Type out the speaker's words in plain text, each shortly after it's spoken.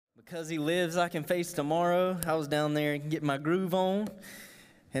Because he lives, I can face tomorrow. I was down there and get my groove on.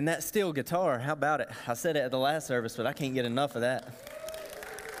 And that steel guitar, how about it? I said it at the last service, but I can't get enough of that.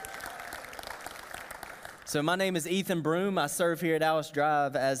 So my name is Ethan Broom. I serve here at Alice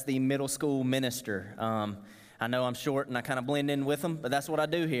Drive as the middle school minister. I know I'm short and I kind of blend in with them, but that's what I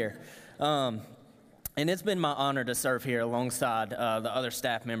do here. And it's been my honor to serve here alongside the other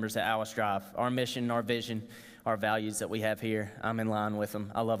staff members at Alice Drive. Our mission, our vision, our values that we have here, I'm in line with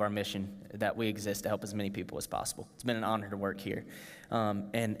them. I love our mission that we exist to help as many people as possible. It's been an honor to work here.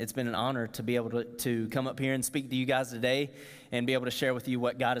 And it's been an honor to be able to come up here and speak to you guys today and be able to share with you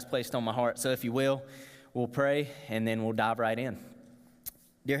what God has placed on my heart. So if you will, we'll pray and then we'll dive right in.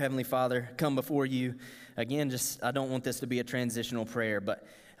 Dear Heavenly Father, come before you. Again, I don't want this to be a transitional prayer, but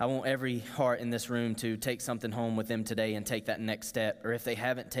I want every heart in this room to take something home with them today and take that next step. Or if they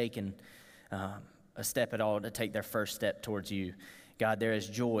haven't taken a step at all, to take their first step towards you. God, there is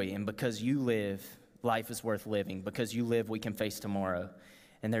joy, and because you live, life is worth living. Because you live, we can face tomorrow.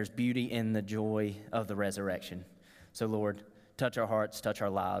 And there's beauty in the joy of the resurrection. So Lord, touch our hearts, touch our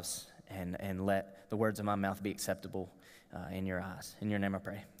lives, and let the words of my mouth be acceptable in your eyes. In your name I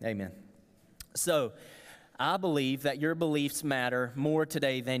pray. Amen. So, I believe that your beliefs matter more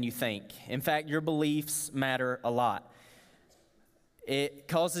today than you think. In fact, your beliefs matter a lot. It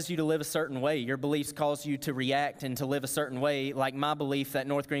causes you to live a certain way. Your beliefs cause you to react and to live a certain way. Like my belief that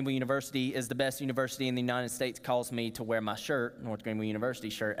North Greenville University is the best university in the United States calls me to wear my shirt, North Greenville University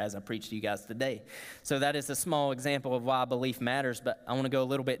shirt, as I preach to you guys today. So that is a small example of why belief matters, but I want to go a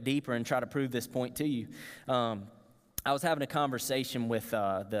little bit deeper and try to prove this point to you. I was having a conversation with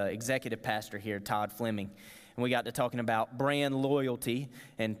the executive pastor here, Todd Fleming, and we got to talking about brand loyalty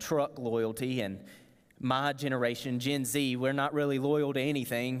and truck loyalty. And my generation, Gen Z, we're not really loyal to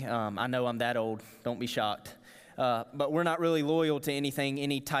anything. I know I'm that old, don't be shocked. But we're not really loyal to anything,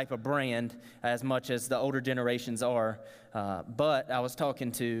 any type of brand, as much as the older generations are. But I was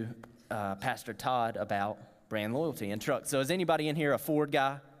talking to Pastor Todd about brand loyalty and trucks. So is anybody in here a Ford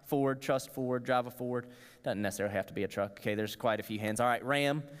guy? Ford, trust Ford, drive a Ford? Doesn't necessarily have to be a truck. Okay, there's quite a few hands. All right,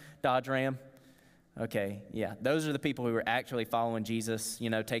 Ram, Dodge Ram. Okay, yeah, those are the people who are actually following Jesus,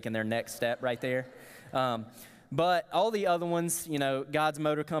 taking their next step right there. But all the other ones, God's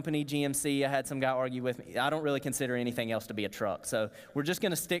Motor Company, GMC, I had some guy argue with me. I don't really consider anything else to be a truck. So we're just going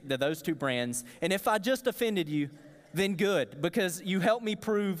to stick to those two brands. And if I just offended you, then good, because you helped me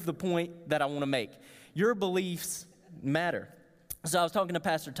prove the point that I want to make. Your beliefs matter. So I was talking to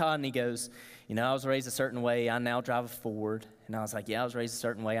Pastor Todd, and he goes, I was raised a certain way. I now drive a Ford. And I was like, yeah, I was raised a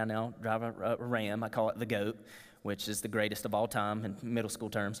certain way. I now drive a Ram. I call it the GOAT, which is the greatest of all time in middle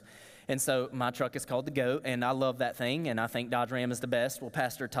school terms. And so my truck is called the GOAT, and I love that thing, and I think Dodge Ram is the best. Well,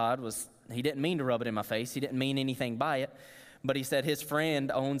 Pastor Todd he didn't mean to rub it in my face. He didn't mean anything by it. But he said his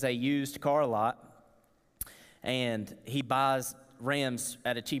friend owns a used car lot, and he buys Rams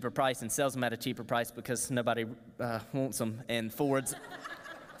at a cheaper price and sells them at a cheaper price because nobody wants them. And Fords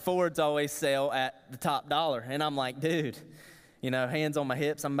always sell at the top dollar. And I'm like, dude, hands on my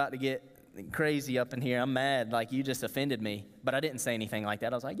hips, I'm about to get crazy up in here. I'm mad, like you just offended me. But I didn't say anything like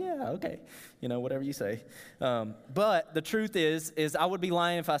that. I was like, yeah, okay, whatever you say. But the truth is I would be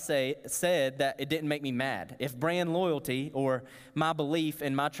lying if I said that it didn't make me mad. If brand loyalty or my belief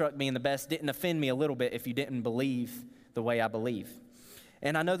in my truck being the best didn't offend me a little bit if you didn't believe the way I believe.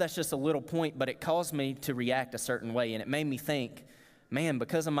 And I know that's just a little point, but it caused me to react a certain way. And it made me think, man,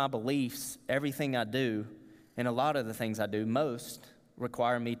 because of my beliefs, everything I do, and a lot of the things I do, most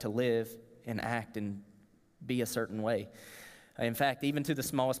require me to live and act and be a certain way. In fact, even to the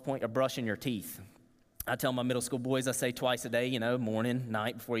smallest point of brushing your teeth. I tell my middle school boys, I say twice a day, morning,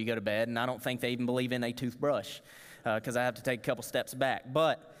 night, before you go to bed, and I don't think they even believe in a toothbrush because I have to take a couple steps back.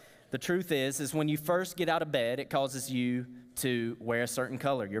 But the truth is when you first get out of bed, it causes you to wear a certain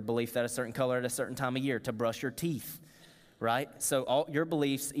color, your belief that a certain color at a certain time of year, to brush your teeth, right? So all your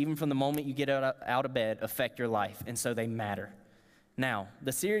beliefs, even from the moment you get out of bed, affect your life, and so they matter. Now,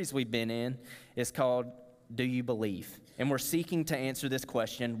 the series we've been in is called Do You Believe? And we're seeking to answer this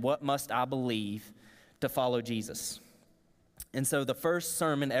question, what must I believe to follow Jesus? And so the first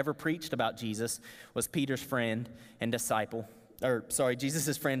sermon ever preached about Jesus was Peter's friend and disciple,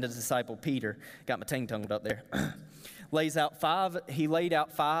 Jesus' friend and disciple Peter, got my tongue tangled up there, he laid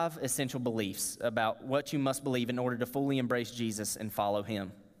out 5 essential beliefs about what you must believe in order to fully embrace Jesus and follow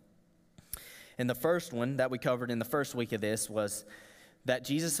him. And the first one that we covered in the first week of this was that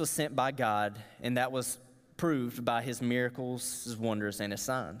Jesus was sent by God, and that was proved by his miracles, his wonders, and his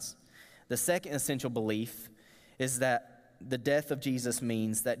signs. The second essential belief is that the death of Jesus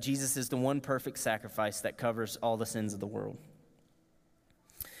means that Jesus is the one perfect sacrifice that covers all the sins of the world.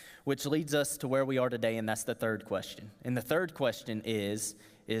 which leads us to where we are today, and that's the third question. And the third question is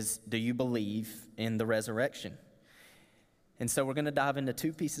do you believe in the resurrection? And so we're going to dive into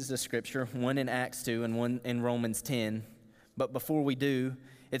two pieces of Scripture, one in Acts 2 and one in Romans 10. But before we do,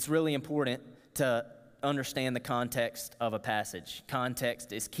 it's really important to understand the context of a passage.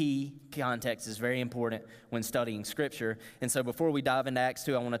 Context is key. Context is very important when studying Scripture. And so before we dive into Acts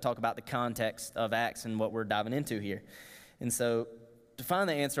 2, I want to talk about the context of Acts and what we're diving into here. And so to find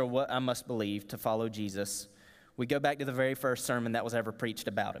the answer of what I must believe to follow Jesus, we go back to the very first sermon that was ever preached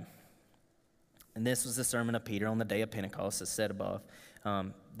about him. And this was the sermon of Peter on the day of Pentecost, as said above,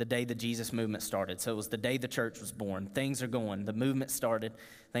 the day the Jesus movement started. So it was the day the church was born. Things are going. The movement started.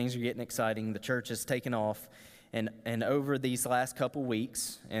 Things are getting exciting. The church is taking off. And over these last couple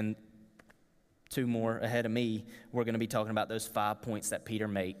weeks, and two more ahead of me, we're going to be talking about those 5 points that Peter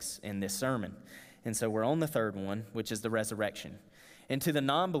makes in this sermon. And so we're on the third one, which is the resurrection. And to the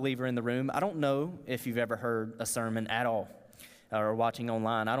non-believer in the room, I don't know if you've ever heard a sermon at all, or watching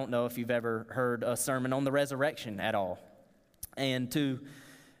online. I don't know if you've ever heard a sermon on the resurrection at all. And to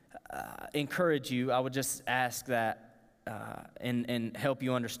encourage you, I would just ask that and help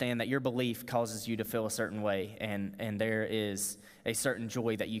you understand that your belief causes you to feel a certain way, and there is a certain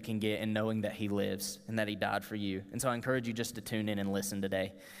joy that you can get in knowing that he lives and that he died for you. And so I encourage you just to tune in and listen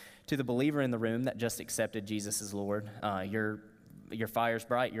today. To the believer in the room that just accepted Jesus as Lord, your fire's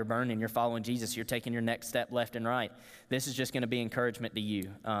bright, you're burning, you're following Jesus, you're taking your next step left and right. This is just going to be encouragement to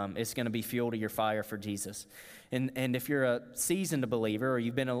you. It's going to be fuel to your fire for Jesus. And if you're a seasoned believer, or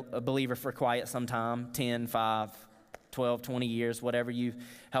you've been a believer for quite some time, 10, 5, 12, 20 years,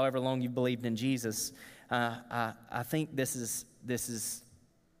 however long you've believed in Jesus, I think this is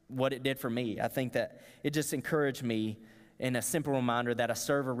what it did for me. I think that it just encouraged me in a simple reminder that I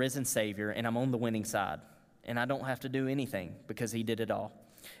serve a risen Savior, and I'm on the winning side. And I don't have to do anything because he did it all.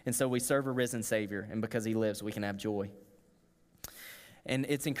 And so we serve a risen Savior, and because he lives, we can have joy. And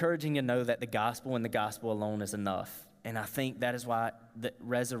it's encouraging to know that the gospel and the gospel alone is enough. And I think that is why the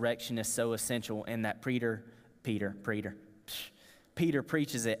resurrection is so essential, and that Peter preaches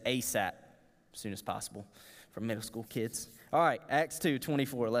it ASAP, as soon as possible, for middle school kids. All right, Acts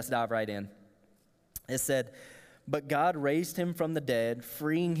 2:24, let's dive right in. It said, "But God raised him from the dead,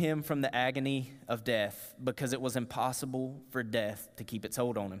 freeing him from the agony of death, because it was impossible for death to keep its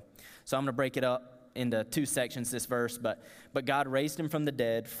hold on him." So I'm going to break it up into two sections, this verse, but God raised him from the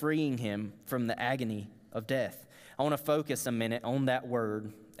dead, freeing him from the agony of death. I want to focus a minute on that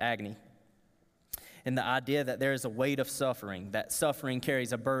word, agony, and the idea that there is a weight of suffering, that suffering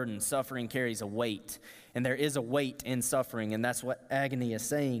carries a burden, suffering carries a weight, and there is a weight in suffering, and that's what agony is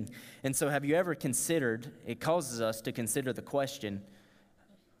saying. And so have you ever considered, it causes us to consider the question,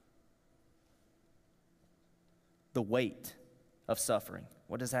 the weight of suffering.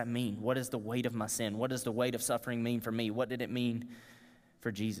 What does that mean? What is the weight of my sin? What does the weight of suffering mean for me? What did it mean for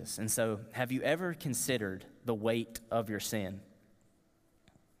Jesus? And so have you ever considered the weight of your sin?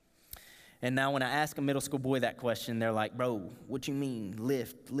 And now when I ask a middle school boy that question, they're like, "Bro, what you mean?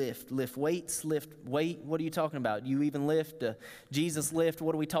 Lift weights, lift weight? What are you talking about? You even lift? Jesus lift?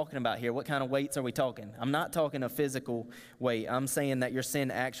 What are we talking about here? What kind of weights are we talking?" I'm not talking a physical weight. I'm saying that your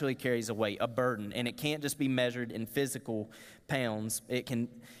sin actually carries a weight, a burden, and it can't just be measured in physical pounds.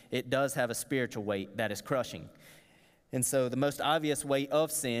 It does have a spiritual weight that is crushing. And so the most obvious weight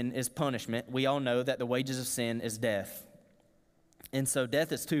of sin is punishment. We all know that the wages of sin is death. And so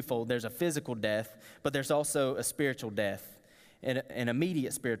death is twofold. There's a physical death, but there's also a spiritual death, an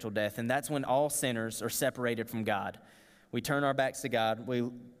immediate spiritual death. And that's when all sinners are separated from God. We turn our backs to God. We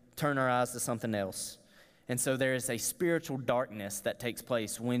turn our eyes to something else. And so there is a spiritual darkness that takes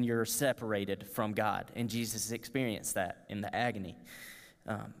place when you're separated from God. And Jesus experienced that in the agony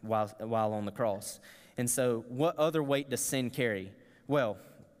while on the cross. And so what other weight does sin carry? Well,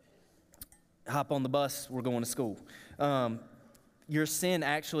 hop on the bus. We're going to school. Your sin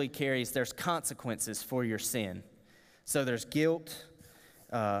actually there's consequences for your sin. So there's guilt,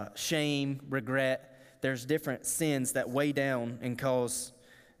 shame, regret. There's different sins that weigh down and cause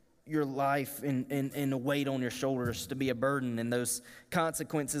your life and a weight on your shoulders to be a burden. And those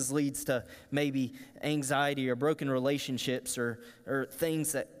consequences leads to maybe anxiety or broken relationships or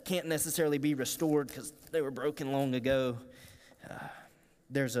things that can't necessarily be restored because they were broken long ago.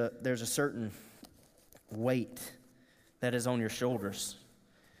 There's a certain weight that is on your shoulders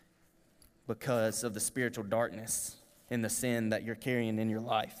because of the spiritual darkness and the sin that you're carrying in your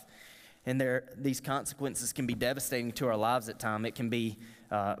life. And these consequences can be devastating to our lives at times. It can be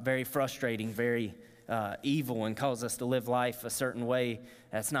very frustrating, very evil, and cause us to live life a certain way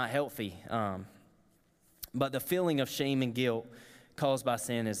that's not healthy. But the feeling of shame and guilt caused by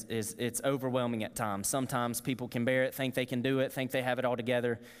sin is it's overwhelming at times. Sometimes people can bear it, think they can do it, think they have it all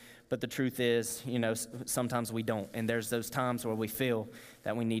together. But the truth is, sometimes we don't. And there's those times where we feel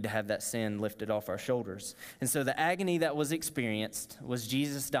that we need to have that sin lifted off our shoulders. And so the agony that was experienced was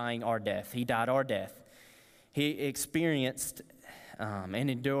Jesus dying our death. He died our death. He experienced and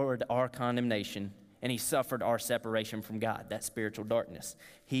endured our condemnation, and he suffered our separation from God, that spiritual darkness.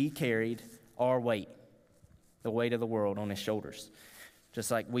 He carried our weight, the weight of the world on his shoulders,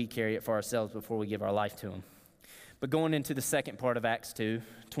 just like we carry it for ourselves before we give our life to him. But going into the second part of Acts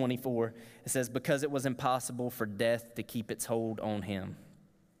 2:24, it says, because it was impossible for death to keep its hold on him.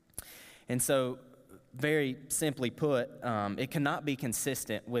 And so, very simply put, it cannot be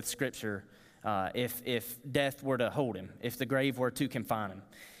consistent with Scripture if death were to hold him, if the grave were to confine him.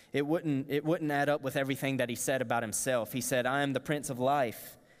 It wouldn't add up with everything that he said about himself. He said, I am the Prince of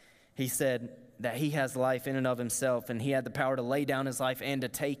Life. He said that he has life in and of himself, and he had the power to lay down his life and to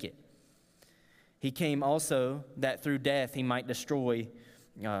take it. He came also that through death he might destroy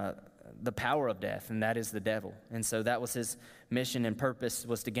the power of death, and that is the devil. And so that was his mission and purpose,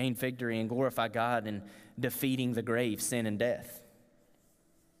 was to gain victory and glorify God in defeating the grave, sin, and death.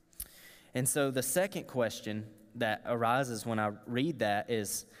 And so the second question that arises when I read that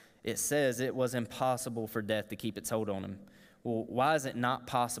is, it says it was impossible for death to keep its hold on him. Well, why is it not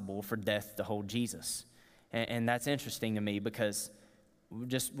possible for death to hold Jesus? And that's interesting to me, because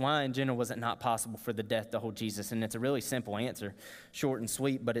just why in general was it not possible for the death to hold Jesus? And it's a really simple answer, short and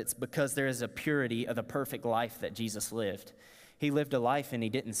sweet, but it's because there is a purity of the perfect life that Jesus lived. He lived a life and he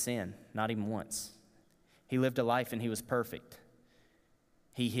didn't sin, not even once. He lived a life and he was perfect.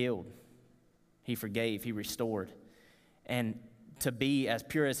 He healed, he forgave, he restored. And to be as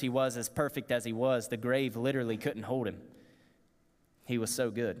pure as he was, as perfect as he was, the grave literally couldn't hold him. He was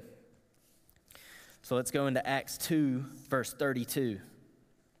so good. So let's go into Acts 2, verse 32.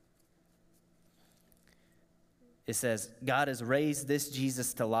 It says, God has raised this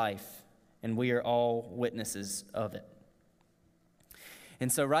Jesus to life, and we are all witnesses of it.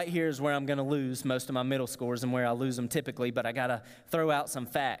 And so right here is where I'm going to lose most of my middle scores and where I lose them typically, but I got to throw out some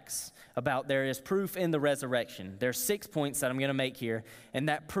facts about there is proof in the resurrection. There's 6 points that I'm going to make here, and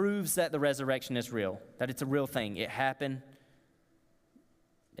that proves that the resurrection is real, that it's a real thing. It happened.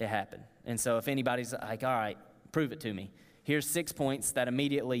 It happened. And so if anybody's like, all right, prove it to me. Here's 6 points that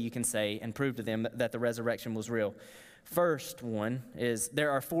immediately you can say and prove to them that the resurrection was real. First one is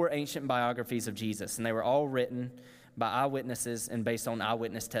there are 4 ancient biographies of Jesus, and they were all written by eyewitnesses and based on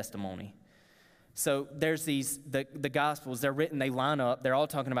eyewitness testimony. So there's the Gospels, they're written, they line up, they're all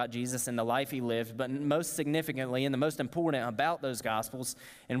talking about Jesus and the life he lived, but most significantly and the most important about those Gospels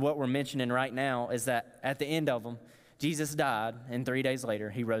and what we're mentioning right now is that at the end of them, Jesus died, and 3 days later,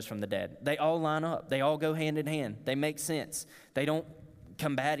 he rose from the dead. They all line up. They all go hand in hand. They make sense. They don't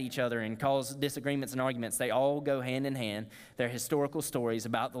combat each other and cause disagreements and arguments. They all go hand in hand. They're historical stories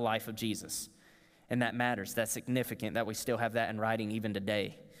about the life of Jesus. And that matters. That's significant that we still have that in writing even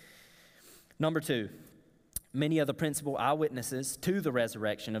today. Number 2, many of the principal eyewitnesses to the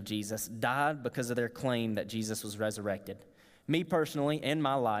resurrection of Jesus died because of their claim that Jesus was resurrected. Me personally, in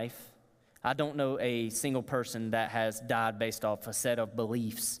my life, I don't know a single person that has died based off a set of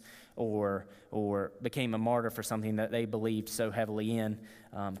beliefs or became a martyr for something that they believed so heavily in.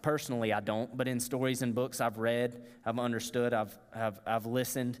 Personally, I don't, but in stories and books I've read, I've understood, I've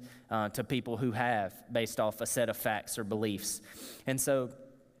listened to people who have based off a set of facts or beliefs. And so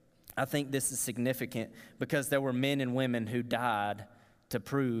I think this is significant because there were men and women who died to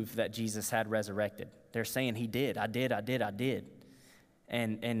prove that Jesus had resurrected. They're saying he did, I did.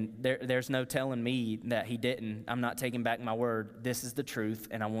 And there's no telling me that he didn't. I'm not taking back my word. This is the truth,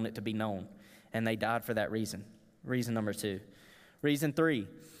 and I want it to be known. And they died for that reason. Reason number 2. Reason 3,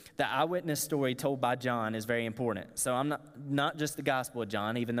 the eyewitness story told by John is very important. So I'm not just the Gospel of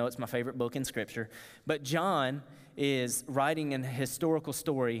John, even though it's my favorite book in Scripture, but John is writing an historical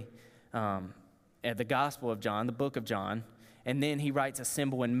story, the Gospel of John, the book of John, and then he writes a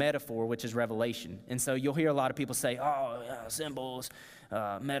symbol and metaphor, which is Revelation. And so you'll hear a lot of people say, oh, yeah, symbols,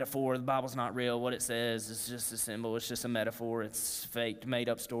 metaphor, the Bible's not real. What it says is just a symbol. It's just a metaphor. It's faked,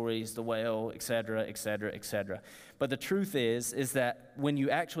 made-up stories, the whale, et cetera, et cetera, et cetera. But the truth is that when you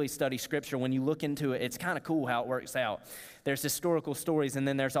actually study Scripture, when you look into it, it's kind of cool how it works out. There's historical stories, and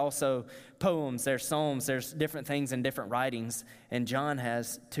then there's also poems, there's psalms, there's different things in different writings. And John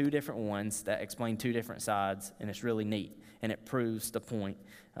has 2 different ones that explain 2 different sides, and it's really neat. And it proves the point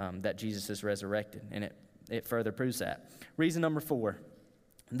that Jesus is resurrected, and it further proves that. Reason number 4,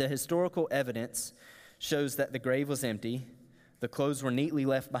 the historical evidence shows that the grave was empty, the clothes were neatly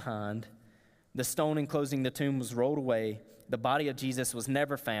left behind, the stone enclosing the tomb was rolled away, The body of Jesus was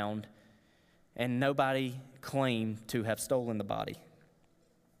never found, and nobody claimed to have stolen the body.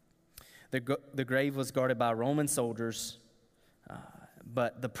 The grave was guarded by Roman soldiers,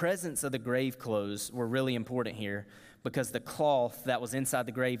 but the presence of the grave clothes were really important here, because the cloth that was inside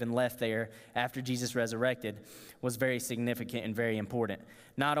the grave and left there after Jesus resurrected was very significant and very important.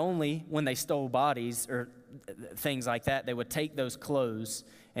 Not only when they stole bodies or things like that, they would take those clothes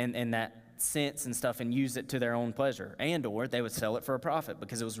and that scents and stuff and use it to their own pleasure, and or they would sell it for a profit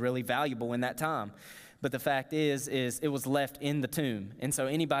because it was really valuable in that time. But the fact is it was left in the tomb. And so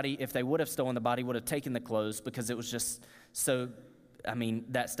anybody, if they would have stolen the body, would have taken the clothes, because it was just so,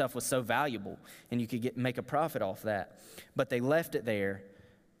 that stuff was so valuable, and you could make a profit off that. But they left it there.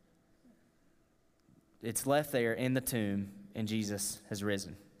 It's left there in the tomb, and Jesus has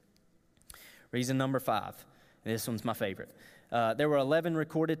risen. Reason number 5. This one's my favorite. There were 11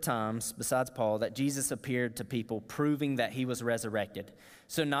 recorded times, besides Paul, that Jesus appeared to people, proving that he was resurrected.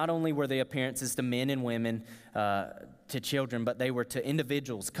 So not only were the appearances to men and women, to children, but they were to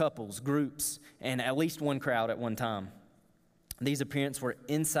individuals, couples, groups, and at least one crowd at one time. These appearances were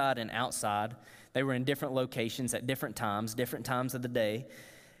inside and outside. They were in different locations at different times of the day.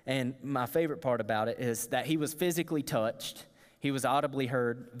 And my favorite part about it is that he was physically touched, he was audibly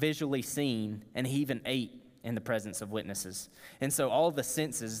heard, visually seen, and he even ate in the presence of witnesses. And so all the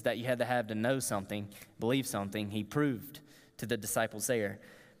senses that you had to have to know something, believe something, he proved to the disciples there.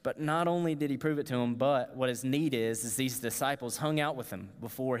 But not only did he prove it to them, but what is neat is these disciples hung out with him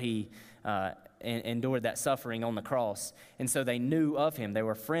before he endured that suffering on the cross. And so they knew of him. They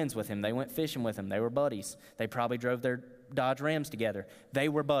were friends with him. They went fishing with him. They were buddies. They probably drove their Dodge Rams together. They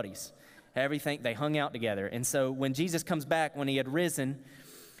were buddies. Everything, they hung out together. And so when Jesus comes back, when he had risen,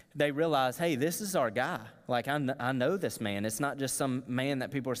 they realize, hey, this is our guy. Like, I know this man. It's not just some man that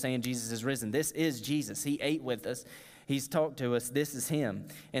people are saying Jesus is risen. This is Jesus. He ate with us. He's talked to us. This is him.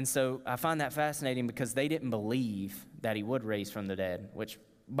 And so I find that fascinating, because they didn't believe that he would raise from the dead, which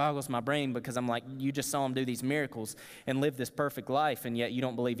boggles my brain, because I'm like, you just saw him do these miracles and live this perfect life, and yet you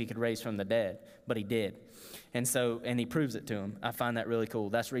don't believe he could raise from the dead. But he did. And he proves it to him. I find that really cool.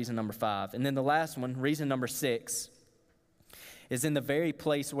 That's reason number 5. And then the last one, reason number 6, is in the very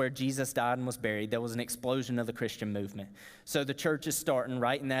place where Jesus died and was buried, there was an explosion of the Christian movement. So the church is starting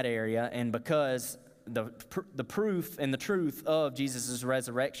right in that area, and because the proof and the truth of Jesus'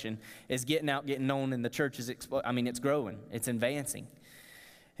 resurrection is getting known, and the church is it's growing, it's advancing.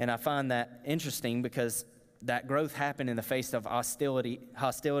 And I find that interesting, because that growth happened in the face of hostility,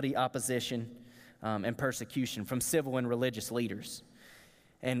 opposition, and persecution from civil and religious leaders.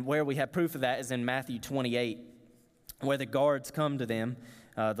 And where we have proof of that is in Matthew 28, where the guards come to them,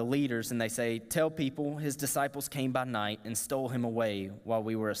 the leaders, and they say, "Tell people his disciples came by night and stole him away while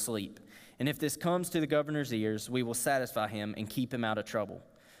we were asleep. And if this comes to the governor's ears, we will satisfy him and keep him out of trouble."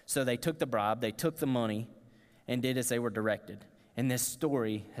 So they took the bribe, they took the money, and did as they were directed. And this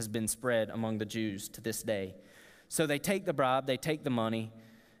story has been spread among the Jews to this day. So they take the bribe, they take the money,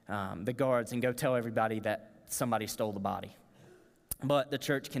 the guards, and go tell everybody that somebody stole the body. But the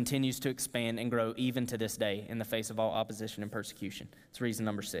church continues to expand and grow even to this day in the face of all opposition and persecution. It's reason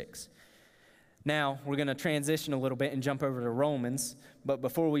number 6. Now, we're going to transition a little bit and jump over to Romans. But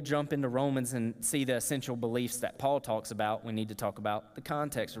before we jump into Romans and see the essential beliefs that Paul talks about, we need to talk about the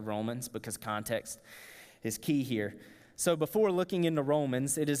context of Romans, because context is key here. So before looking into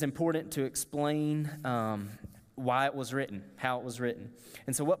Romans, it is important to explain why it was written, how it was written.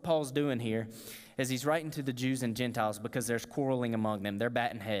 And so what Paul's doing here is he's writing to the Jews and Gentiles, because there's quarreling among them. They're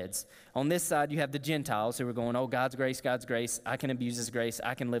batting heads. On this side, you have the Gentiles who are going, oh, God's grace, I can abuse his grace,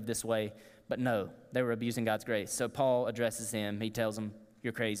 I can live this way. But no, they were abusing God's grace. So Paul addresses them. He tells them,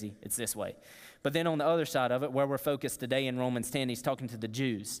 you're crazy, it's this way. But then on the other side of it, where we're focused today in Romans 10, he's talking to the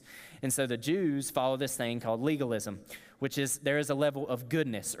Jews. And so the Jews follow this thing called legalism, which is there is a level of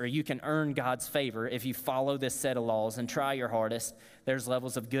goodness, or you can earn God's favor if you follow this set of laws and try your hardest. There's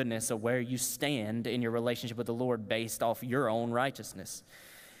levels of goodness of where you stand in your relationship with the Lord based off your own righteousness.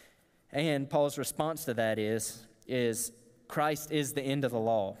 And Paul's response to that is Christ is the end of the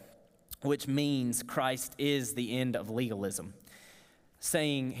law, which means Christ is the end of legalism.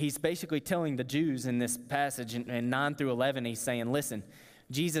 He's basically telling the Jews in this passage in 9 through 11, he's saying, listen,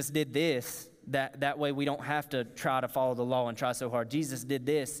 Jesus did this, that way we don't have to try to follow the law and try so hard. Jesus did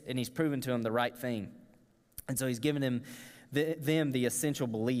this, and he's proven to them the right thing. And so he's given them the essential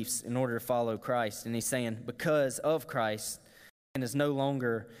beliefs in order to follow Christ. And he's saying, because of Christ, man is no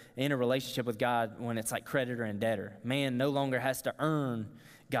longer in a relationship with God when it's like creditor and debtor. Man no longer has to earn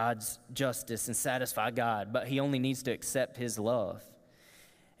God's justice and satisfy God, but he only needs to accept his love.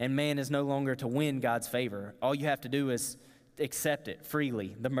 And man is no longer to win God's favor. All you have to do is accept it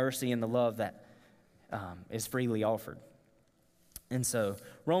freely, the mercy and the love that is freely offered. And so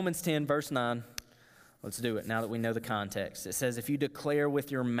Romans 10, verse 9, let's do it now that we know the context. It says, if you declare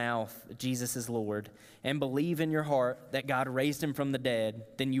with your mouth Jesus is Lord and believe in your heart that God raised him from the dead,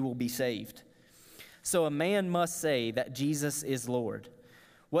 then you will be saved. So a man must say that Jesus is Lord.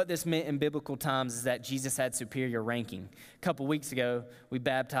 What this meant in biblical times is that Jesus had superior ranking. A couple weeks ago, we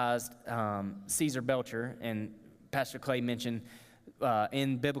baptized Caesar Belcher, and Pastor Clay mentioned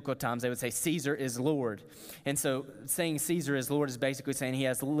in biblical times, they would say Caesar is Lord. And so saying Caesar is Lord is basically saying he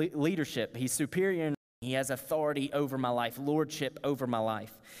has leadership. He's superior and he has authority over my life, lordship over my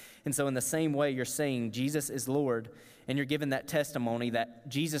life. And so in the same way, you're saying Jesus is Lord, and you're given that testimony that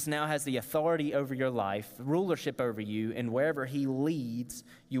Jesus now has the authority over your life, rulership over you, and wherever he leads,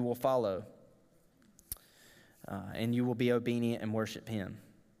 you will follow. And you will be obedient and worship him.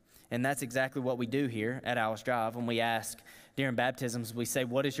 And that's exactly what we do here at Alice Drive. When we ask during baptisms, we say,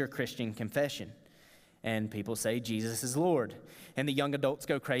 what is your Christian confession? And people say, Jesus is Lord. And the young adults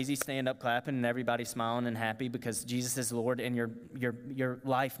go crazy, stand up clapping, and everybody's smiling and happy because Jesus is Lord, and your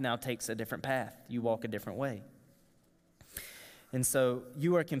life now takes a different path. You walk a different way. And so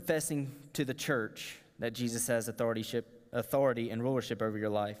you are confessing to the church that Jesus has authority and rulership over your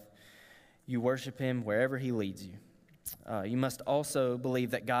life. You worship him wherever he leads you. You must also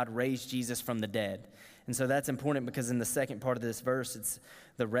believe that God raised Jesus from the dead. And so that's important because in the second part of this verse, it's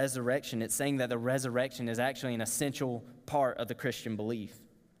the resurrection. It's saying that the resurrection is actually an essential part of the Christian belief.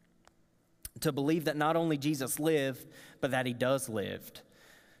 To believe that not only Jesus lived, but that he does live.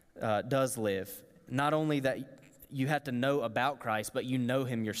 Not only that you have to know about Christ, but you know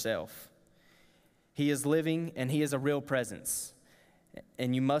him yourself. He is living and he is a real presence.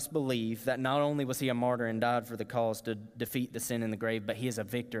 And you must believe that not only was he a martyr and died for the cause to defeat the sin in the grave, but he is a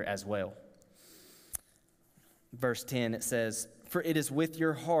victor as well. Verse 10, it says, for it is with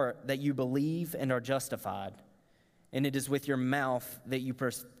your heart that you believe and are justified, and it is with your mouth that you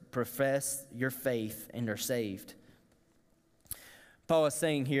profess your faith and are saved. Paul is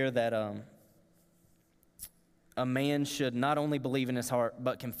saying here that a man should not only believe in his heart,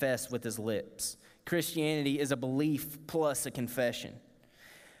 but confess with his lips. Christianity is a belief plus a confession.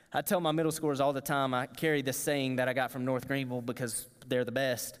 I tell my middle schoolers all the time, I carry this saying that I got from North Greenville because they're the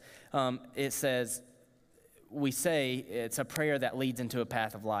best. It says, we say it's a prayer that leads into a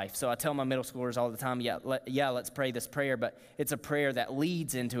path of life. So I tell my middle schoolers all the time, let's pray this prayer, but it's a prayer that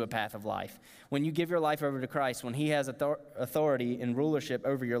leads into a path of life. When you give your life over to Christ, when he has authority and rulership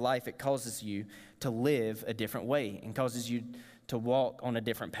over your life, it causes you to live a different way and causes you to walk on a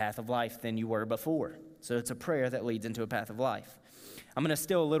different path of life than you were before. So it's a prayer that leads into a path of life. I'm going to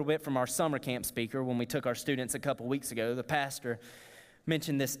steal a little bit from our summer camp speaker. When we took our students a couple weeks ago, the pastor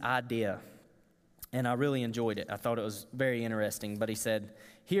mentioned this idea, and I really enjoyed it. I thought it was very interesting, but he said,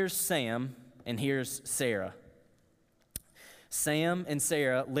 here's Sam and here's Sarah. Sam and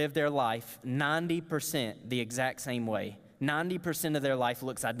Sarah lived their life 90% the exact same way. 90% of their life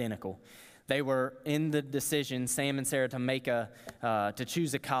looks identical. They were in the decision, Sam and Sarah, to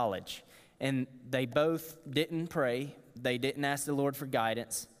choose a college. And they both didn't pray. They didn't ask the Lord for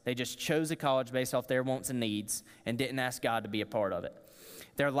guidance. They just chose a college based off their wants and needs and didn't ask God to be a part of it.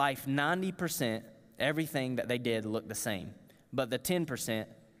 Their life, 90%, everything that they did looked the same. But the 10%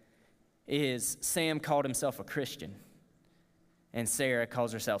 is Sam called himself a Christian and Sarah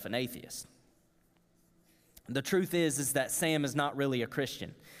calls herself an atheist. The truth is that Sam is not really a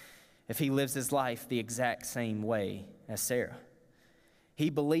Christian if he lives his life the exact same way as Sarah. He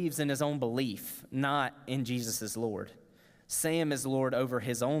believes in his own belief, not in Jesus as Lord. Sam is Lord over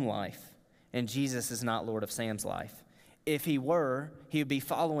his own life, and Jesus is not Lord of Sam's life. If he were, he would be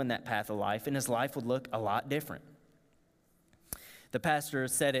following that path of life, and his life would look a lot different. The pastor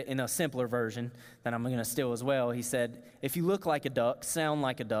said it in a simpler version that I'm going to steal as well. He said, if you look like a duck, sound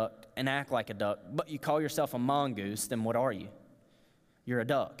like a duck, and act like a duck, but you call yourself a mongoose, then what are you? You're a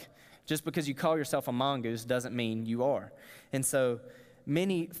duck. Just because you call yourself a mongoose doesn't mean you are. And so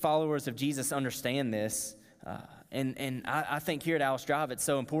many followers of Jesus understand this. And I think here at Alice Drive, it's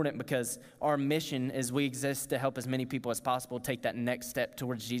so important because our mission is we exist to help as many people as possible take that next step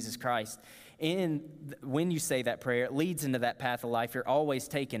towards Jesus Christ. And when you say that prayer, it leads into that path of life. You're always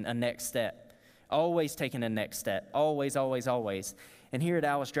taking a next step. Always taking a next step. Always, always, always. And here at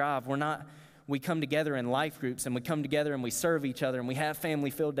Alice Drive, we come together in life groups, and we come together and we serve each other, and we have family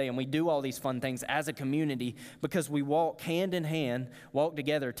field day, and we do all these fun things as a community because we walk hand in hand, walk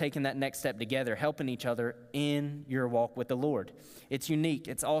together, taking that next step together, helping each other in your walk with the Lord. It's unique.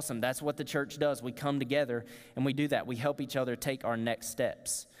 It's awesome. That's what the church does. We come together and we do that. We help each other take our next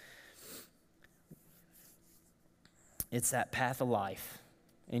steps. It's that path of life,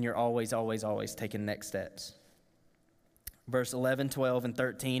 and you're always, always, always taking next steps. Verse 11, 12, and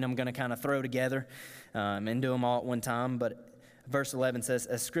 13, I'm going to kind of throw together and do them all at one time. But verse 11 says,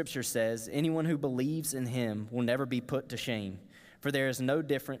 as Scripture says, anyone who believes in him will never be put to shame. For there is no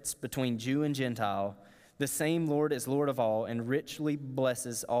difference between Jew and Gentile. The same Lord is Lord of all and richly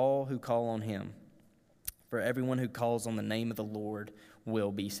blesses all who call on him. For everyone who calls on the name of the Lord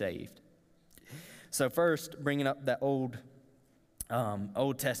will be saved. So first, bringing up that Old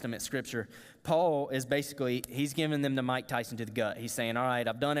Testament scripture, Paul is basically, he's giving them the Mike Tyson to the gut. He's saying, all right,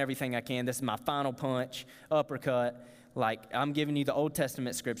 I've done everything I can. This is my final punch, uppercut. Like, I'm giving you the Old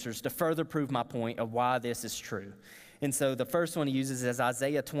Testament scriptures to further prove my point of why this is true. And so the first one he uses is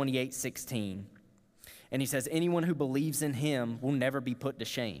Isaiah 28:16. And he says, anyone who believes in him will never be put to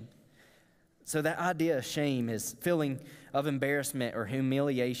shame. So that idea of shame is feeling of embarrassment or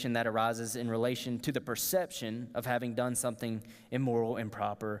humiliation that arises in relation to the perception of having done something immoral,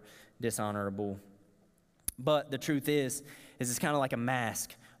 improper, dishonorable. But the truth is it's kind of like a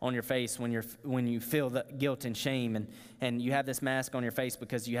mask on your face when you feel the guilt and shame, and you have this mask on your face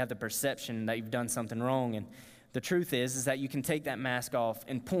because you have the perception that you've done something wrong. And the truth is that you can take that mask off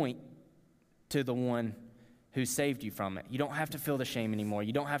and point to the one who saved you from it. You don't have to feel the shame anymore.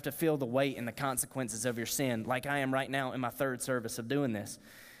 You don't have to feel the weight and the consequences of your sin like I am right now in my third service of doing this.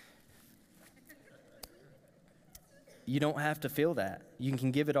 You don't have to feel that. You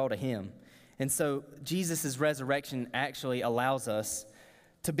can give it all to him. And so Jesus' resurrection actually allows us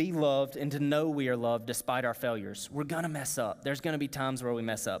to be loved and to know we are loved despite our failures. We're going to mess up. There's going to be times where we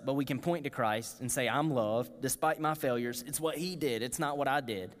mess up, but we can point to Christ and say, I'm loved despite my failures. It's what he did. It's not what I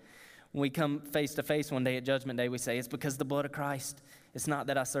did. When we come face to face one day at Judgment Day, we say, it's because of the blood of Christ. It's not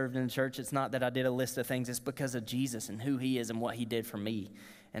that I served in the church. It's not that I did a list of things. It's because of Jesus and who he is and what he did for me.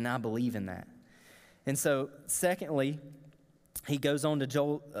 And I believe in that. And so, secondly, he goes on to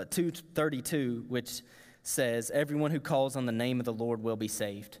Joel 2:32, which says, everyone who calls on the name of the Lord will be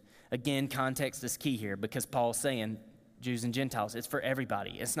saved. Again, context is key here because Paul's saying, Jews and Gentiles, it's for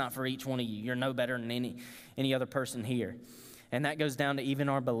everybody. It's not for each one of you. You're no better than any other person here. And that goes down to even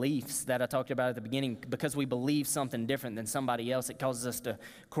our beliefs that I talked about at the beginning. Because we believe something different than somebody else, it causes us to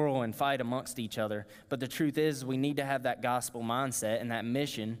quarrel and fight amongst each other. But the truth is, we need to have that gospel mindset and that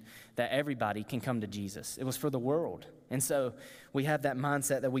mission that everybody can come to Jesus. It was for the world. And so we have that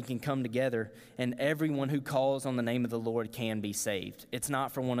mindset that we can come together, and everyone who calls on the name of the Lord can be saved. It's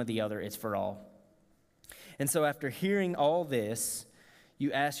not for one or the other, it's for all. And so after hearing all this,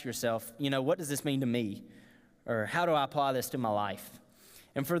 you ask yourself, what does this mean to me? Or how do I apply this to my life?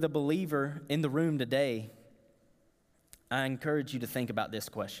 And for the believer in the room today, I encourage you to think about this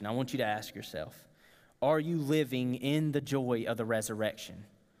question. I want you to ask yourself, are you living in the joy of the resurrection?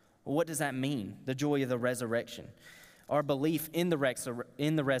 Well, what does that mean, the joy of the resurrection? Our belief in the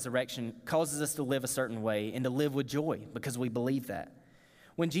resurrection causes us to live a certain way and to live with joy because we believe that.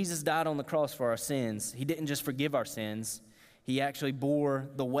 When Jesus died on the cross for our sins, he didn't just forgive our sins. He actually bore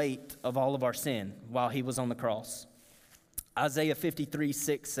the weight of all of our sin while he was on the cross. Isaiah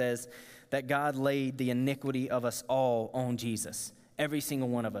 53:6 says that God laid the iniquity of us all on Jesus, every single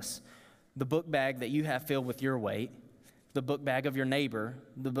one of us. The book bag that you have filled with your weight, the book bag of your neighbor,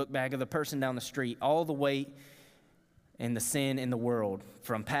 the book bag of the person down the street, all the weight and the sin in the world,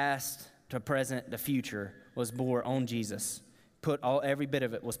 from past to present to future, was bore on Jesus. Every bit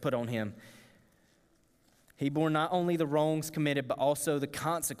of it was put on him. He bore not only the wrongs committed, but also the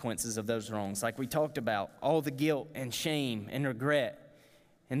consequences of those wrongs. Like we talked about, all the guilt and shame and regret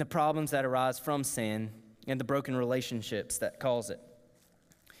and the problems that arise from sin and the broken relationships that cause it.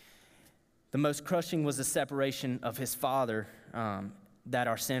 The most crushing was the separation of his Father that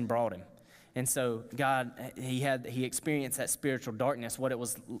our sin brought him. And so God, he experienced that spiritual darkness, what it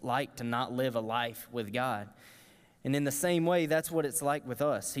was like to not live a life with God. And in the same way, that's what it's like with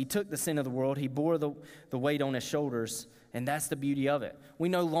us. He took the sin of the world. He bore the weight on his shoulders, and that's the beauty of it. We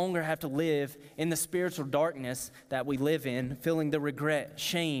no longer have to live in the spiritual darkness that we live in, feeling the regret,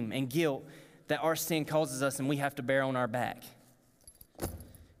 shame, and guilt that our sin causes us and we have to bear on our back.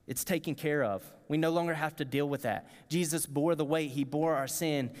 It's taken care of. We no longer have to deal with that. Jesus bore the weight. He bore our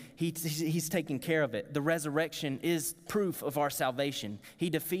sin. He's taken care of it. The resurrection is proof of our salvation. He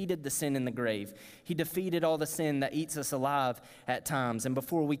defeated the sin in the grave. He defeated all the sin that eats us alive at times. And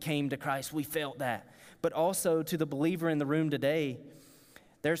before we came to Christ, we felt that. But also to the believer in the room today,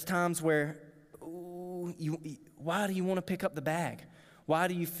 there's times where, why do you want to pick up the bag? Why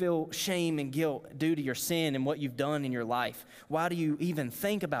do you feel shame and guilt due to your sin and what you've done in your life? Why do you even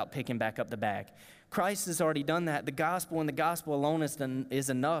think about picking back up the bag? Christ has already done that. The gospel and the gospel alone is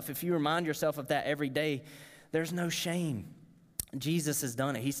enough. If you remind yourself of that every day, There's no shame. Jesus has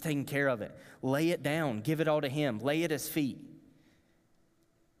done it. He's taken care of it. Lay it down. Give it all to him. Lay it at his feet.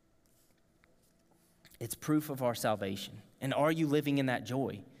 It's proof of our salvation. And are you living in that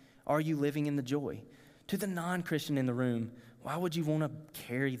joy? Are you living in the joy? To the non-Christian in the room, why would you want to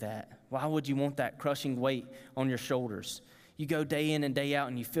carry that? Why would you want that crushing weight on your shoulders? You go day in and day out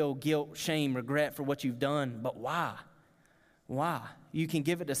and you feel guilt, shame, regret for what you've done, but why? Why? You can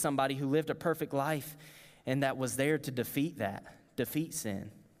give it to somebody who lived a perfect life and that was there to defeat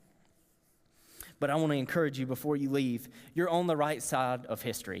sin. But I want to encourage you before you leave, you're on the right side of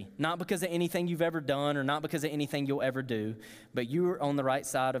history. Not because of anything you've ever done or not because of anything you'll ever do, but you're on the right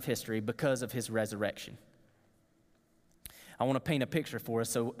side of history because of his resurrection. I want to paint a picture for us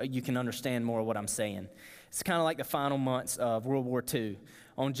so you can understand more of what I'm saying. It's kind of like the final months of World War II.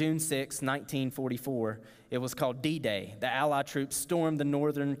 On June 6, 1944, it was called D-Day. The Allied troops stormed the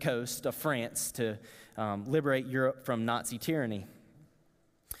northern coast of France to liberate Europe from Nazi tyranny.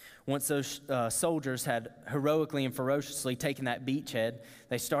 Once those soldiers had heroically and ferociously taken that beachhead,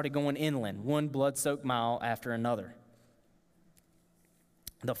 they started going inland, one blood-soaked mile after another.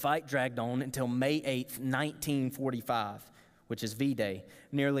 The fight dragged on until May 8th, 1945, which is V-Day,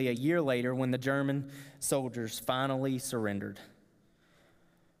 nearly a year later when the German soldiers finally surrendered.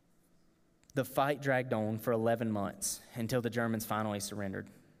 The fight dragged on for 11 months until the Germans finally surrendered.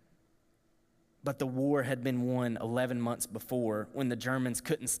 But the war had been won 11 months before when the Germans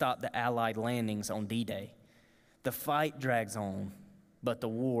couldn't stop the Allied landings on D-Day. The fight drags on, but the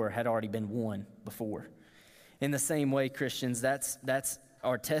war had already been won before. In the same way, Christians, that's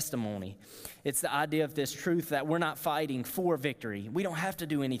our testimony. It's the idea of this truth that we're not fighting for victory. We don't have to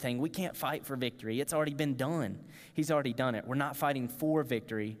do anything. We can't fight for victory. It's already been done. He's already done it. We're not fighting for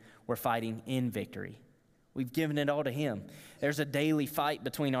victory. We're fighting in victory. We've given it all to him. There's a daily fight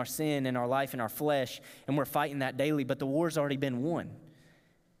between our sin and our life and our flesh, and we're fighting that daily, but the war's already been won.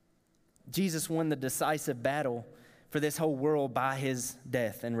 Jesus won the decisive battle for this whole world by his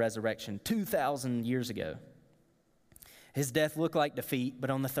death and resurrection 2,000 years ago. His death looked like defeat, but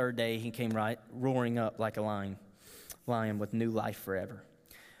on the third day, he came roaring up like a lion with new life forever.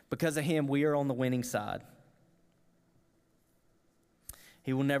 Because of him, we are on the winning side.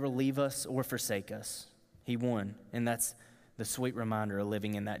 He will never leave us or forsake us. He won, and that's the sweet reminder of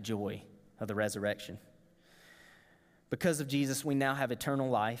living in that joy of the resurrection. Because of Jesus, we now have eternal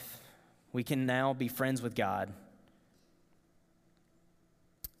life. We can now be friends with God,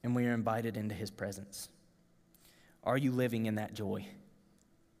 and we are invited into his presence. Are you living in that joy?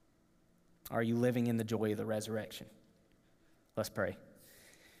 Are you living in the joy of the resurrection? Let's pray.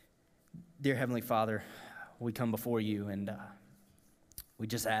 Dear Heavenly Father, we come before you, and we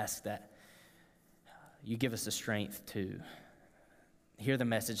just ask that you give us the strength to hear the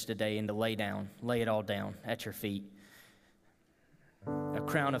message today and to lay it all down at your feet. A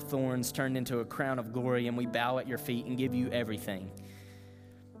crown of thorns turned into a crown of glory, and we bow at your feet and give you everything.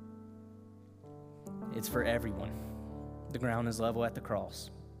 It's for everyone. The ground is level at the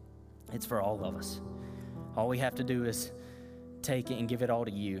cross. It's for all of us. All we have to do is take it and give it all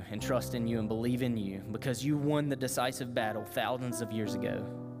to you and trust in you and believe in you because you won the decisive battle thousands of years ago.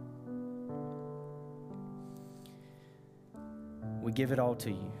 We give it all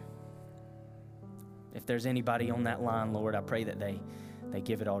to you. If there's anybody on that line, Lord, I pray that they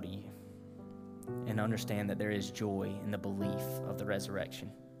give it all to you and understand that there is joy in the belief of the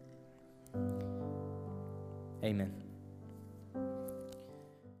resurrection. Amen.